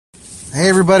Hey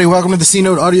everybody, welcome to the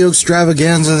C-Note Audio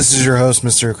Extravaganza. This is your host,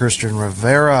 Mr. Christian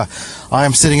Rivera. I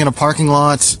am sitting in a parking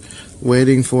lot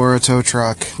waiting for a tow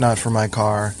truck, not for my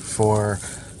car, for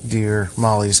dear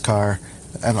Molly's car,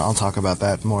 and I'll talk about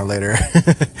that more later.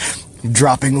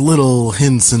 Dropping little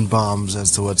hints and bombs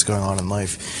as to what's going on in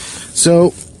life.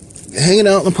 So, hanging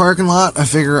out in the parking lot, I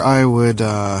figure I would,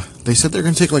 they said they're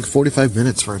going to take like 45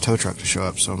 minutes for a tow truck to show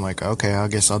up, so I'm like, okay, I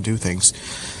guess I'll do things.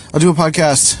 I'll do a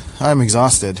podcast. I'm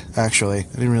exhausted, actually. I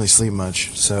didn't really sleep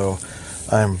much, so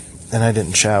and I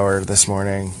didn't shower this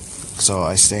morning, so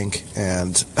I stink,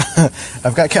 and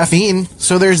I've got caffeine,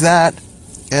 so there's that,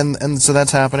 and so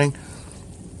that's happening.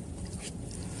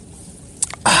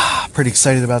 Pretty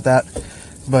excited about that,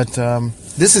 but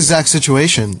this exact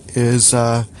situation is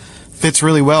fits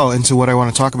really well into what I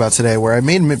want to talk about today, where I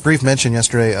made a brief mention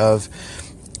yesterday of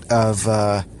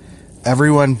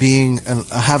everyone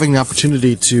having the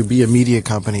opportunity to be a media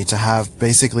company, to have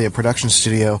basically a production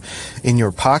studio in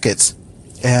your pockets,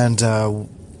 and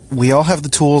we all have the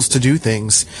tools to do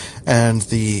things, and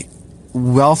the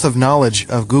wealth of knowledge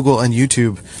of Google and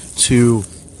YouTube to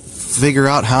figure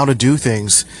out how to do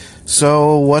things.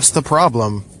 So what's the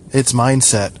problem? It's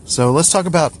mindset. So let's talk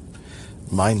about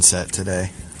mindset today.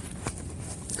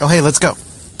 Oh, hey, let's go.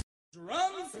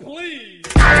 Drums, please.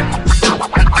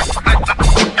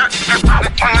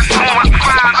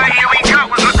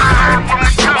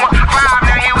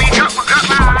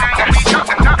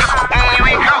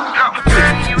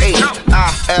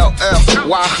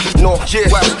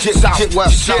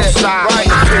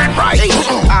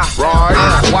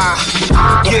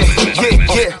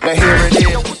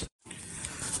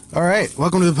 All right,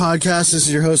 welcome to the podcast. This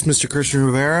is your host, Mr. Christian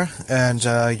Rivera, and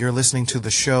you're listening to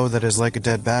the show that is like a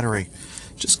dead battery,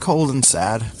 just cold and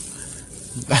sad.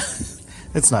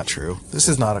 It's not true. This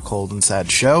is not a cold and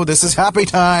sad show. This is happy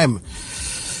time.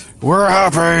 We're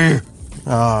happy.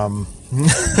 I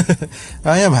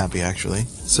am happy, actually.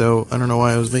 So I don't know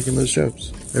why I was making those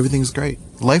jokes. Everything's great.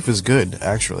 Life is good,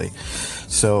 actually.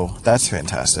 So that's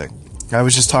fantastic. I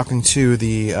was just talking to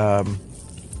the...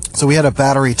 So we had a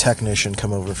battery technician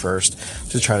come over first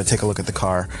to try to take a look at the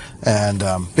car. And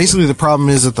basically the problem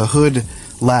is that the hood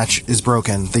latch is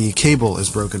broken. The cable is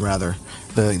broken, rather.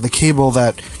 The cable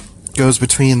that goes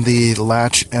between the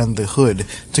latch and the hood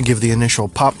to give the initial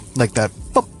pop, like that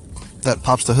pop, that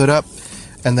pops the hood up.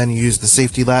 And then you use the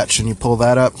safety latch and you pull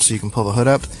that up so you can pull the hood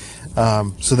up.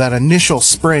 So that initial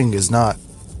spring is not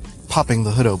popping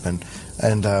the hood open.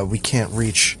 And we can't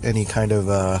reach any kind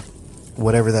of...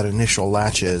 whatever that initial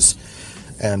latch is,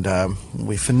 and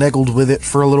we finagled with it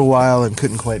for a little while and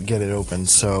couldn't quite get it open.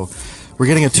 So we're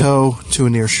getting a tow to a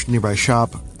nearby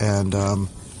shop, and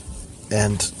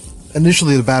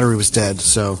initially the battery was dead,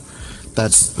 so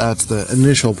that's the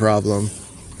initial problem.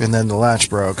 And then the latch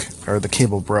broke, or the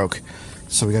cable broke,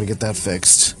 so we got to get that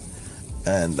fixed.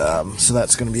 And so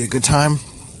that's going to be a good time.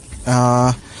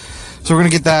 So we're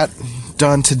going to get that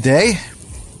done today,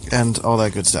 and all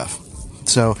that good stuff.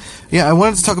 So, yeah, I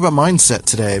wanted to talk about mindset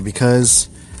today because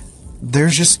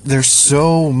there's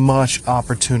so much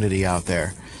opportunity out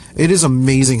there. It is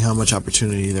amazing how much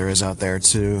opportunity there is out there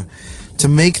to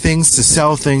make things, to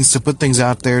sell things, to put things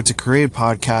out there, to create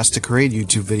podcasts, to create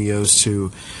YouTube videos,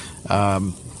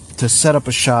 to set up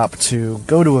a shop, to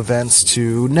go to events,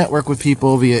 to network with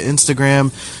people via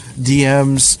Instagram,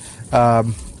 DMs,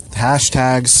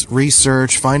 hashtags,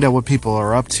 research, find out what people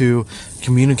are up to,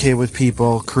 communicate with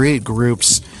people, create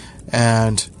groups,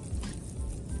 and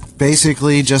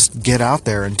basically just get out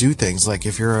there and do things. Like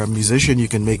if you're a musician, you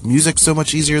can make music so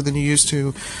much easier than you used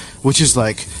to, which is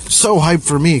like so hype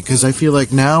for me, because I feel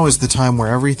like now is the time where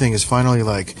everything is finally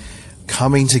like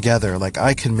coming together. Like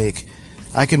I can make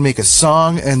a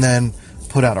song and then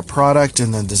put out a product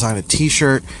and then design a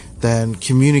t-shirt, then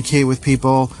communicate with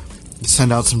people,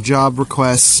 send out some job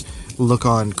requests, look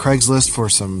on Craigslist for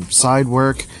some side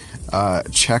work,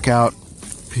 check out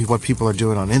what people are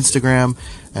doing on Instagram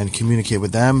and communicate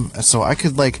with them. So I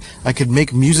could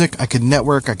make music, I could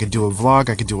network, I could do a vlog,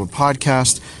 I could do a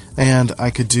podcast, and I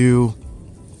could do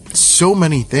so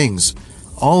many things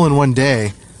all in one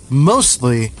day,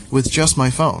 mostly with just my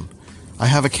phone. I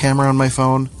have a camera on my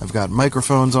phone, I've got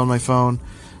microphones on my phone.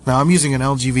 Now I'm using an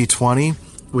LG V20,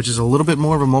 which is a little bit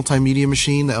more of a multimedia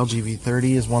machine. The LG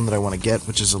V30 is one that I want to get,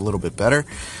 which is a little bit better.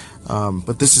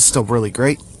 But this is still really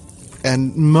great.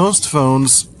 And most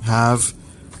phones have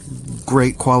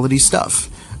great quality stuff.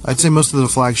 I'd say most of the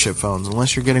flagship phones,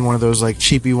 unless you're getting one of those like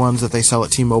cheapy ones that they sell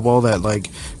at T-Mobile that like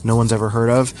no one's ever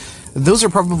heard of, those are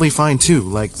probably fine too.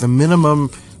 Like the minimum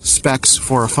specs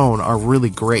for a phone are really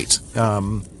great.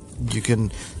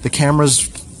 The camera's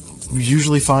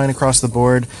usually fine across the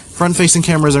board. Front-facing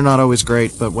cameras are not always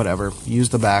great, but whatever. Use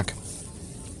the back.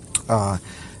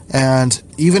 And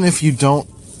even if you don't,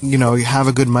 you have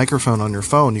a good microphone on your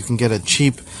phone, you can get a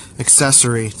cheap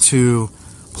accessory to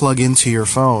plug into your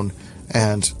phone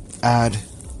and add,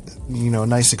 a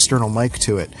nice external mic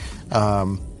to it.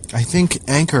 I think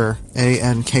Anker,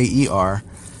 Anker,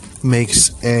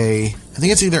 makes I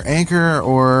think it's either Anker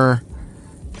or,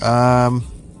 I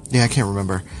can't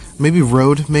remember. Maybe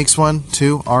Rode makes one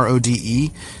too, Rode.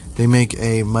 They make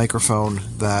a microphone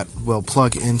that will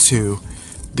plug into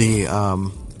the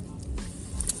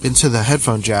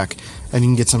headphone jack, and you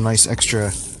can get some nice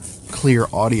extra clear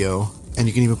audio, and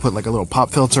you can even put like a little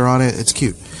pop filter on it. It's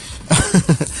cute.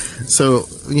 So,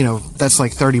 that's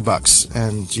like $30,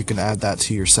 and you can add that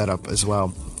to your setup as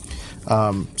well.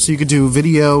 So you could do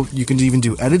video, you can even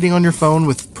do editing on your phone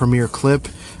with Premiere Clip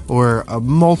or a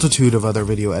multitude of other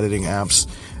video editing apps.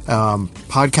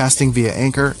 Podcasting via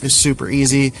Anchor is super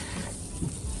easy.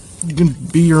 You can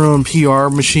be your own PR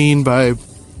machine by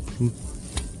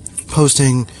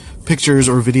posting pictures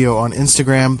or video on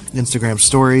Instagram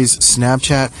stories,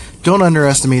 Snapchat. Don't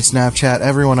underestimate Snapchat.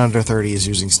 Everyone under 30 is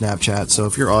using Snapchat, so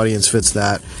if your audience fits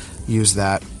that, use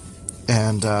that.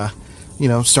 And,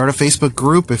 start a Facebook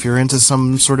group if you're into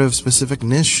some sort of specific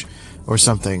niche or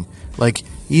something. Like,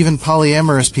 even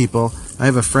polyamorous people, I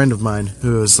have a friend of mine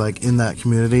who is, like, in that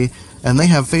community, and they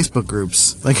have Facebook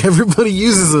groups. Like, everybody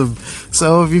uses them.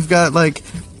 So if you've got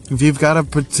a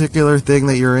particular thing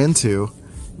that you're into,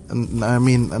 I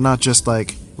mean, not just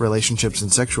like relationships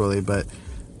and sexually, but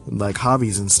like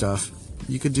hobbies and stuff,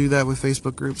 you could do that with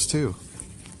Facebook groups too.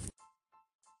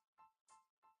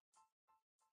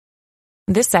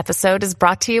 This episode is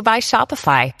brought to you by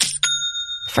Shopify.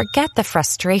 Forget the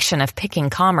frustration of picking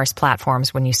commerce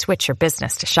platforms when you switch your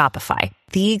business to Shopify,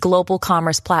 the global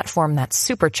commerce platform that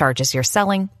supercharges your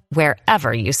selling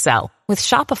wherever you sell. With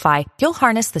Shopify, you'll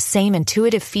harness the same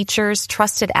intuitive features,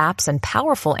 trusted apps, and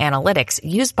powerful analytics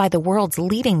used by the world's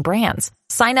leading brands.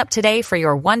 Sign up today for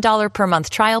your $1 per month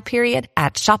trial period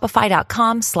at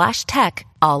shopify.com/tech,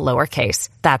 all lowercase.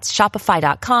 That's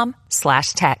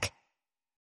shopify.com/tech.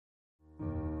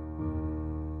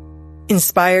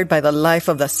 Inspired by the life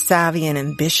of the savvy and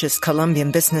ambitious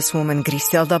Colombian businesswoman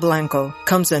Griselda Blanco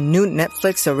comes a new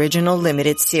Netflix original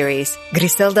limited series.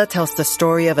 Griselda tells the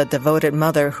story of a devoted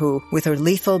mother who, with her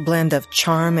lethal blend of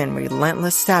charm and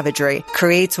relentless savagery,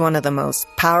 creates one of the most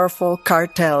powerful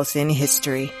cartels in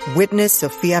history. Witness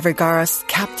Sofia Vergara's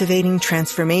captivating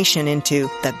transformation into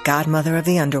the godmother of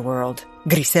the underworld.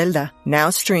 Griselda, now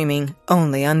streaming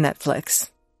only on Netflix.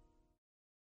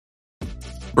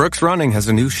 Brooks Running has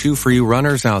a new shoe for you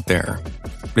runners out there.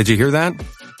 Did you hear that?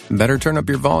 Better turn up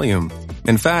your volume.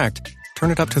 In fact,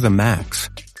 turn it up to the max.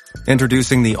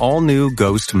 Introducing the all-new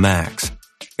Ghost Max.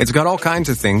 It's got all kinds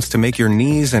of things to make your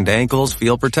knees and ankles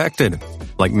feel protected.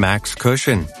 Like Max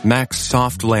Cushion, Max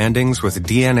Soft Landings with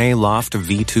DNA Loft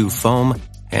V2 foam,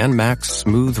 and Max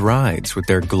Smooth Rides with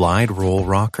their Glide Roll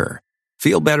Rocker.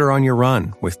 Feel better on your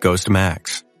run with Ghost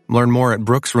Max. Learn more at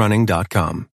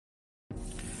brooksrunning.com.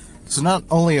 So not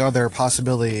only are there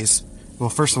possibilities, well,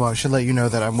 first of all, I should let you know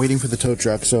that I'm waiting for the tow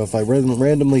truck, so if I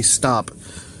randomly stop,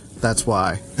 that's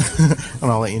why.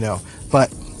 And I'll let you know.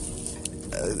 But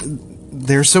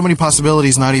there's so many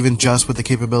possibilities, not even just with the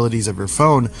capabilities of your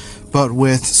phone, but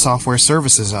with software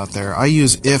services out there. I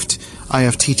use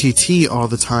IFTTT all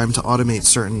the time to automate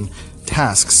certain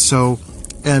tasks.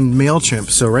 And MailChimp.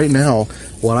 So right now,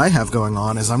 what I have going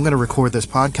on is I'm going to record this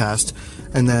podcast,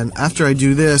 and then after I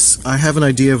do this, I have an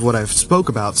idea of what I've spoke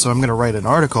about, so I'm going to write an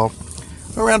article,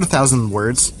 around 1,000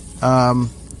 words,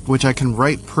 which I can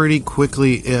write pretty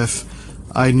quickly if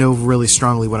I know really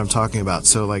strongly what I'm talking about.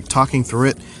 So, like, talking through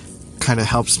it kind of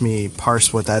helps me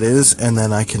parse what that is, and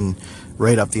then I can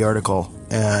write up the article.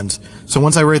 And so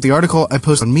once I write the article, I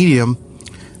post on Medium,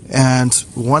 and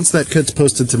once that gets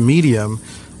posted to Medium,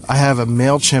 I have a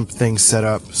MailChimp thing set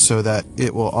up so that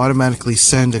it will automatically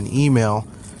send an email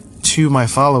to my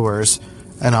followers,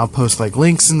 and I'll post like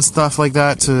links and stuff like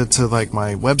that to like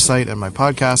my website and my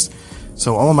podcast.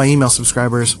 So all of my email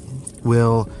subscribers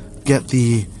will get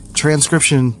the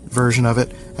transcription version of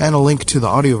it and a link to the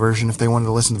audio version if they wanted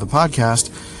to listen to the podcast.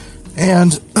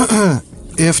 And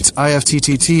if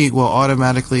IFTTT will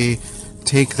automatically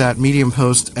take that Medium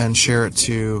post and share it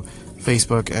to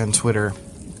Facebook and Twitter.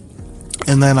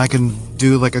 And then I can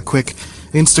do like a quick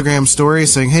Instagram story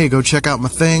saying, hey, go check out my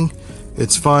thing.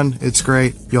 It's fun. It's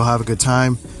great. You'll have a good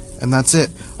time. And that's it.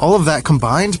 All of that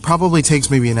combined probably takes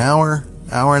maybe an hour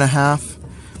and a half.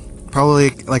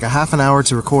 Probably like a half an hour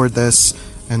to record this,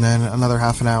 and then another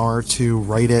half an hour to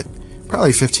write it,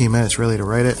 probably 15 minutes really to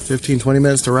write it, 15, 20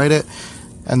 minutes to write it.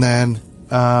 And then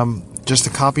just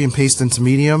a copy and paste into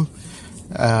Medium.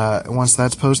 Once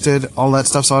that's posted, all that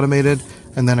stuff's automated.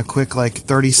 And then a quick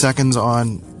 30 seconds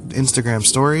on Instagram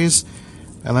stories.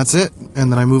 And that's it.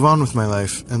 And then I move on with my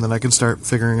life. And then I can start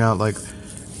figuring out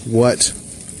what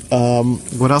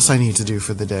else I need to do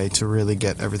for the day to really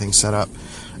get everything set up,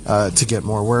 to get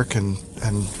more work and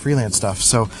freelance stuff.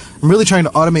 So I'm really trying to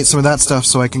automate some of that stuff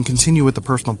so I can continue with the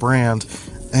personal brand,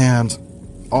 and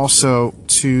also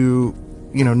to,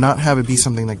 not have it be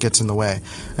something that gets in the way.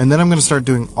 And then I'm going to start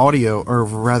doing audio, or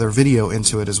rather video,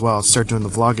 into it as well. Start doing the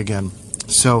vlog again.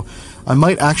 So I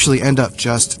might actually end up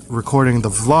just recording the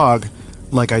vlog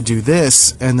like I do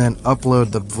this, and then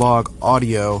upload the vlog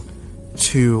audio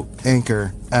to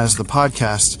Anchor as the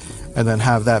podcast, and then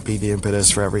have that be the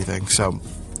impetus for everything. So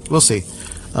we'll see.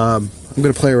 I'm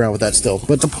going to play around with that still.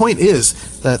 But the point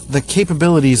is that the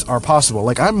capabilities are possible.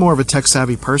 I'm more of a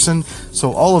tech-savvy person,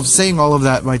 so saying all of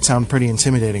that might sound pretty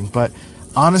intimidating. But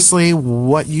honestly,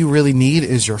 what you really need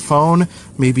is your phone,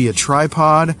 maybe a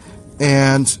tripod,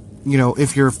 and,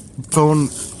 if your phone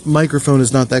microphone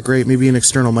is not that great, maybe an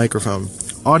external microphone.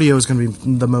 Audio is going to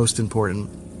be the most important.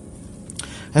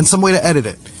 And some way to edit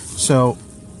it. So,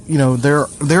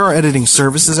 there are editing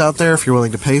services out there if you're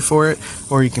willing to pay for it,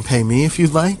 or you can pay me if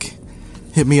you'd like.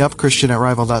 Hit me up,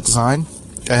 Christian@rival.design,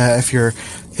 if you're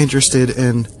interested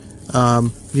in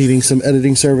needing some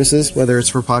editing services, whether it's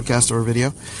for podcast or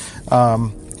video.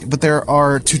 But there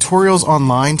are tutorials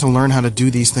online to learn how to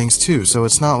do these things too. So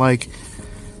it's not like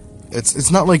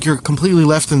you're completely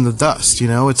left in the dust.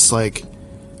 It's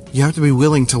you have to be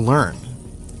willing to learn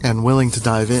and willing to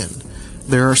dive in.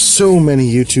 There are so many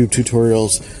YouTube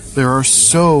tutorials. There are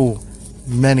so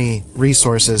many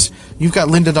resources. You've got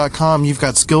lynda.com, you've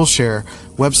got Skillshare,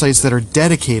 websites that are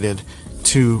dedicated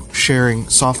to sharing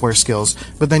software skills.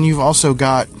 But then you've also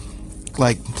got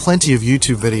plenty of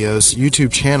YouTube videos,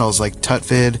 YouTube channels like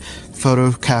Tutvid,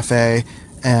 Photo Cafe,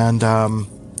 and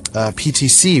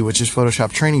PTC, which is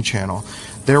Photoshop Training Channel.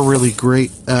 They're really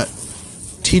great at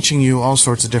teaching you all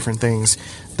sorts of different things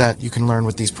that you can learn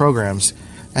with these programs.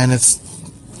 And it's,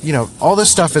 all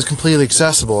this stuff is completely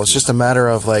accessible. It's just a matter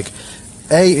of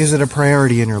is it a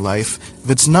priority in your life? If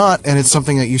it's not, and it's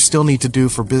something that you still need to do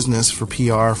for business, for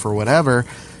PR, for whatever,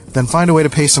 then find a way to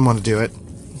pay someone to do it.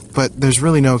 But there's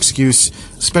really no excuse,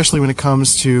 especially when it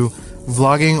comes to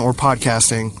vlogging or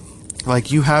podcasting.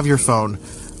 You have your phone.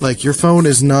 Your phone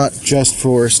is not just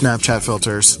for Snapchat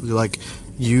filters.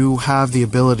 You have the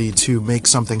ability to make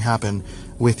something happen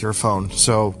with your phone.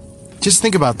 So just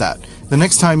think about that. The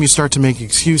next time you start to make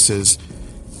excuses,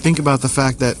 think about the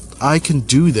fact that I can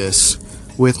do this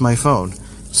with my phone.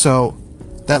 So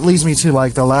that leads me to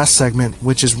the last segment,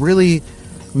 which is really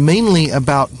mainly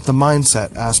about the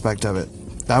mindset aspect of it.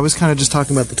 I was kind of just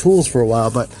talking about the tools for a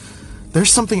while, but there's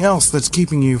something else that's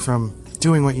keeping you from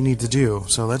doing what you need to do.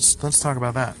 So let's talk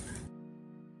about that.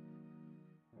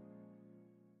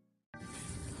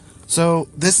 So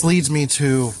this leads me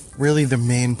to really the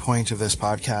main point of this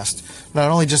podcast.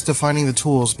 Not only just defining the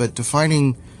tools, but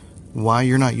defining why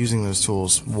you're not using those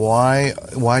tools. Why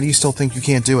do you still think you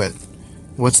can't do it?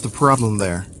 What's the problem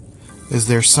there? Is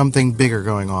there something bigger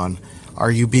going on?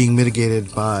 Are you being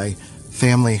mitigated by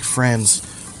family, friends,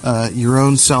 your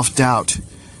own self-doubt?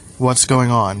 What's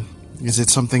going on? Is it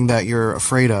something that you're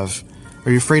afraid of?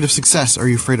 Are you afraid of success? Are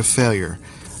you afraid of failure?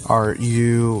 Are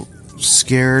you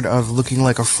scared of looking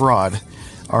like a fraud?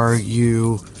 Are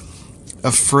you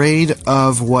afraid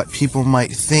of what people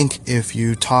might think if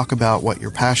you talk about what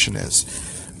your passion is?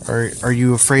 Are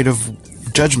you afraid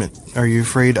of judgment? Are you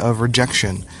afraid of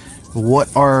rejection?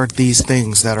 What are these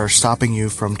things that are stopping you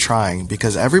from trying?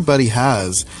 Because everybody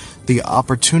has the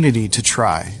opportunity to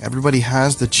try. Everybody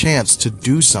has the chance to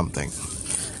do something.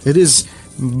 It is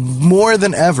more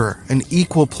than ever an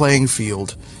equal playing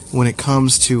field when it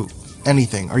comes to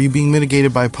anything. Are you being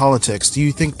mitigated by politics? Do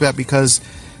you think that because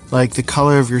the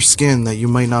color of your skin that you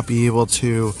might not be able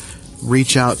to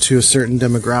reach out to a certain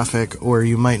demographic, or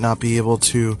you might not be able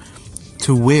to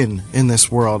win in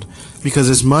this world? Because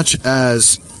as much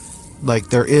as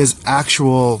there is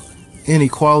actual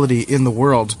inequality in the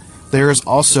world, there is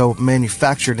also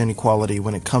manufactured inequality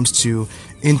when it comes to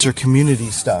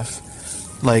inter-community stuff.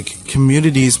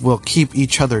 Communities will keep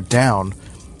each other down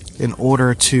in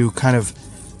order to kind of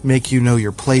make you know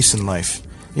your place in life.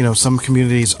 Some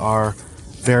communities are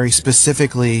very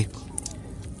specifically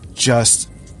just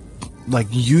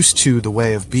used to the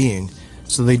way of being,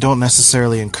 so they don't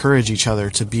necessarily encourage each other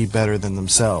to be better than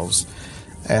themselves.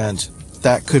 And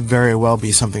that could very well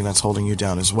be something that's holding you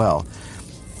down as well.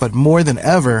 But more than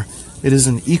ever, it is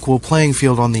an equal playing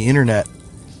field on the internet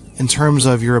in terms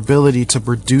of your ability to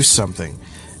produce something.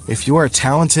 If you are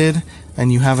talented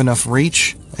and you have enough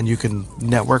reach and you can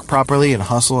network properly and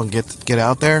hustle and get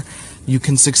out there, you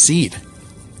can succeed.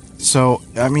 So,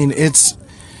 I mean,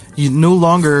 you no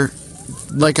longer,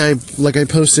 like I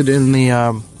posted in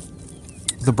the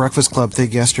Breakfast Club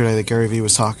thing yesterday that Gary Vee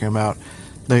was talking about,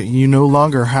 that you no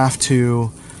longer have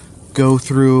to go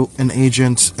through an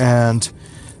agent and,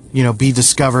 be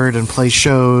discovered and play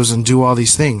shows and do all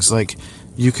these things. Like,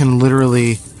 you can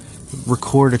literally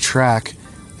record a track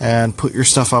and put your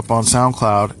stuff up on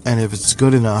SoundCloud, and if it's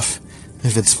good enough,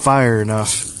 if it's fire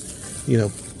enough,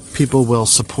 people will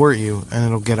support you and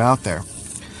it'll get out there.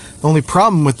 The only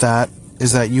problem with that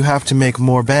is that you have to make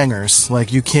more bangers.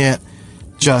 Like, you can't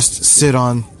just sit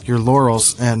on your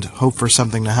laurels and hope for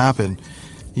something to happen.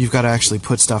 You've got to actually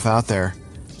put stuff out there.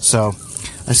 So,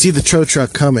 I see the tow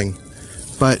truck coming,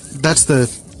 but that's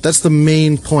the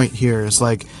main point here, is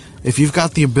like, if you've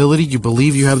got the ability, you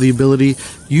believe you have the ability,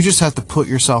 you just have to put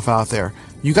yourself out there.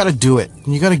 You got to do it.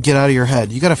 You got to get out of your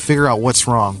head. You got to figure out what's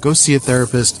wrong. Go see a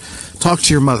therapist. Talk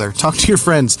to your mother. Talk to your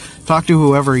friends. Talk to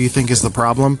whoever you think is the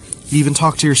problem. Even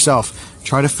talk to yourself.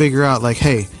 Try to figure out, like,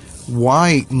 hey,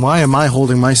 why am I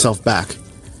holding myself back?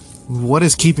 What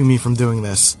is keeping me from doing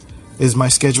this? Is my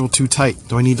schedule too tight?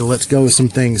 Do I need to let go of some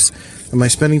things? Am I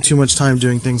spending too much time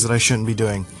doing things that I shouldn't be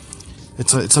doing?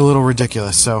 It's a little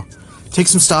ridiculous. So take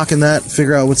some stock in that.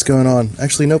 Figure out what's going on.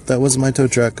 Actually, nope, that wasn't my tow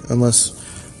truck, unless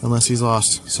he's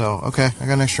lost. So, okay, I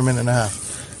got an extra minute and a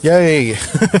half. Yay!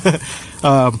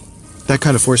 That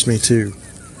kind of forced me to,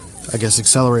 I guess,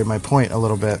 accelerate my point a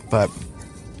little bit. But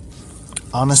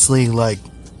honestly, like,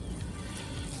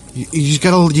 you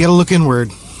gotta look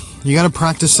inward. You gotta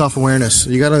practice self-awareness.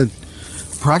 You gotta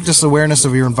practice awareness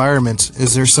of your environment.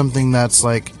 Is there something that's,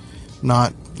 like,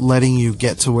 not letting you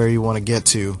get to where you want to get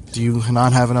to? Do you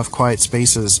not have enough quiet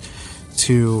spaces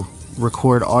to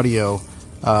record audio?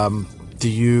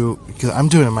 Because I'm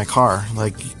doing it in my car.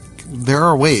 Like, there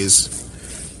are ways.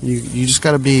 You just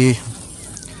gotta be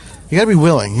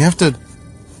willing. You have to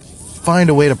find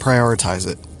a way to prioritize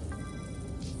it.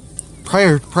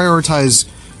 Prioritize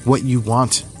what you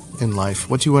want in life,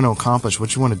 what you want to accomplish,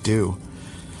 what you want to do.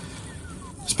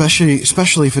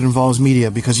 Especially if it involves media,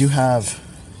 because you have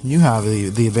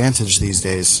the advantage these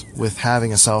days with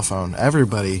having a cell phone.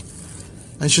 Everybody,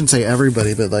 I shouldn't say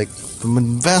everybody, but like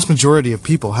the vast majority of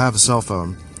people have a cell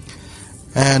phone.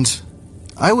 And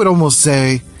I would almost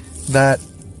say that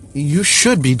you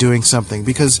should be doing something,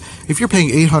 because if you're paying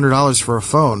 $800 for a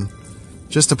phone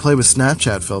just to play with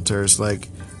Snapchat filters, like,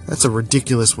 that's a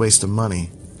ridiculous waste of money.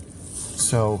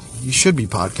 So you should be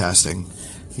podcasting.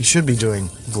 You should be doing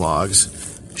vlogs.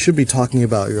 You should be talking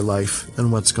about your life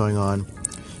and what's going on.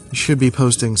 You should be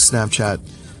posting Snapchat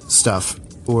stuff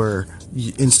or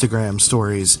Instagram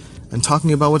stories and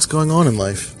talking about what's going on in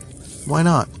life. Why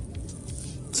not?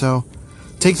 So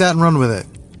take that and run with it.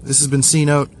 This has been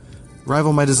C-Note.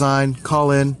 Rival My Design.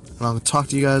 Call in, and I'll talk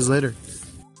to you guys later.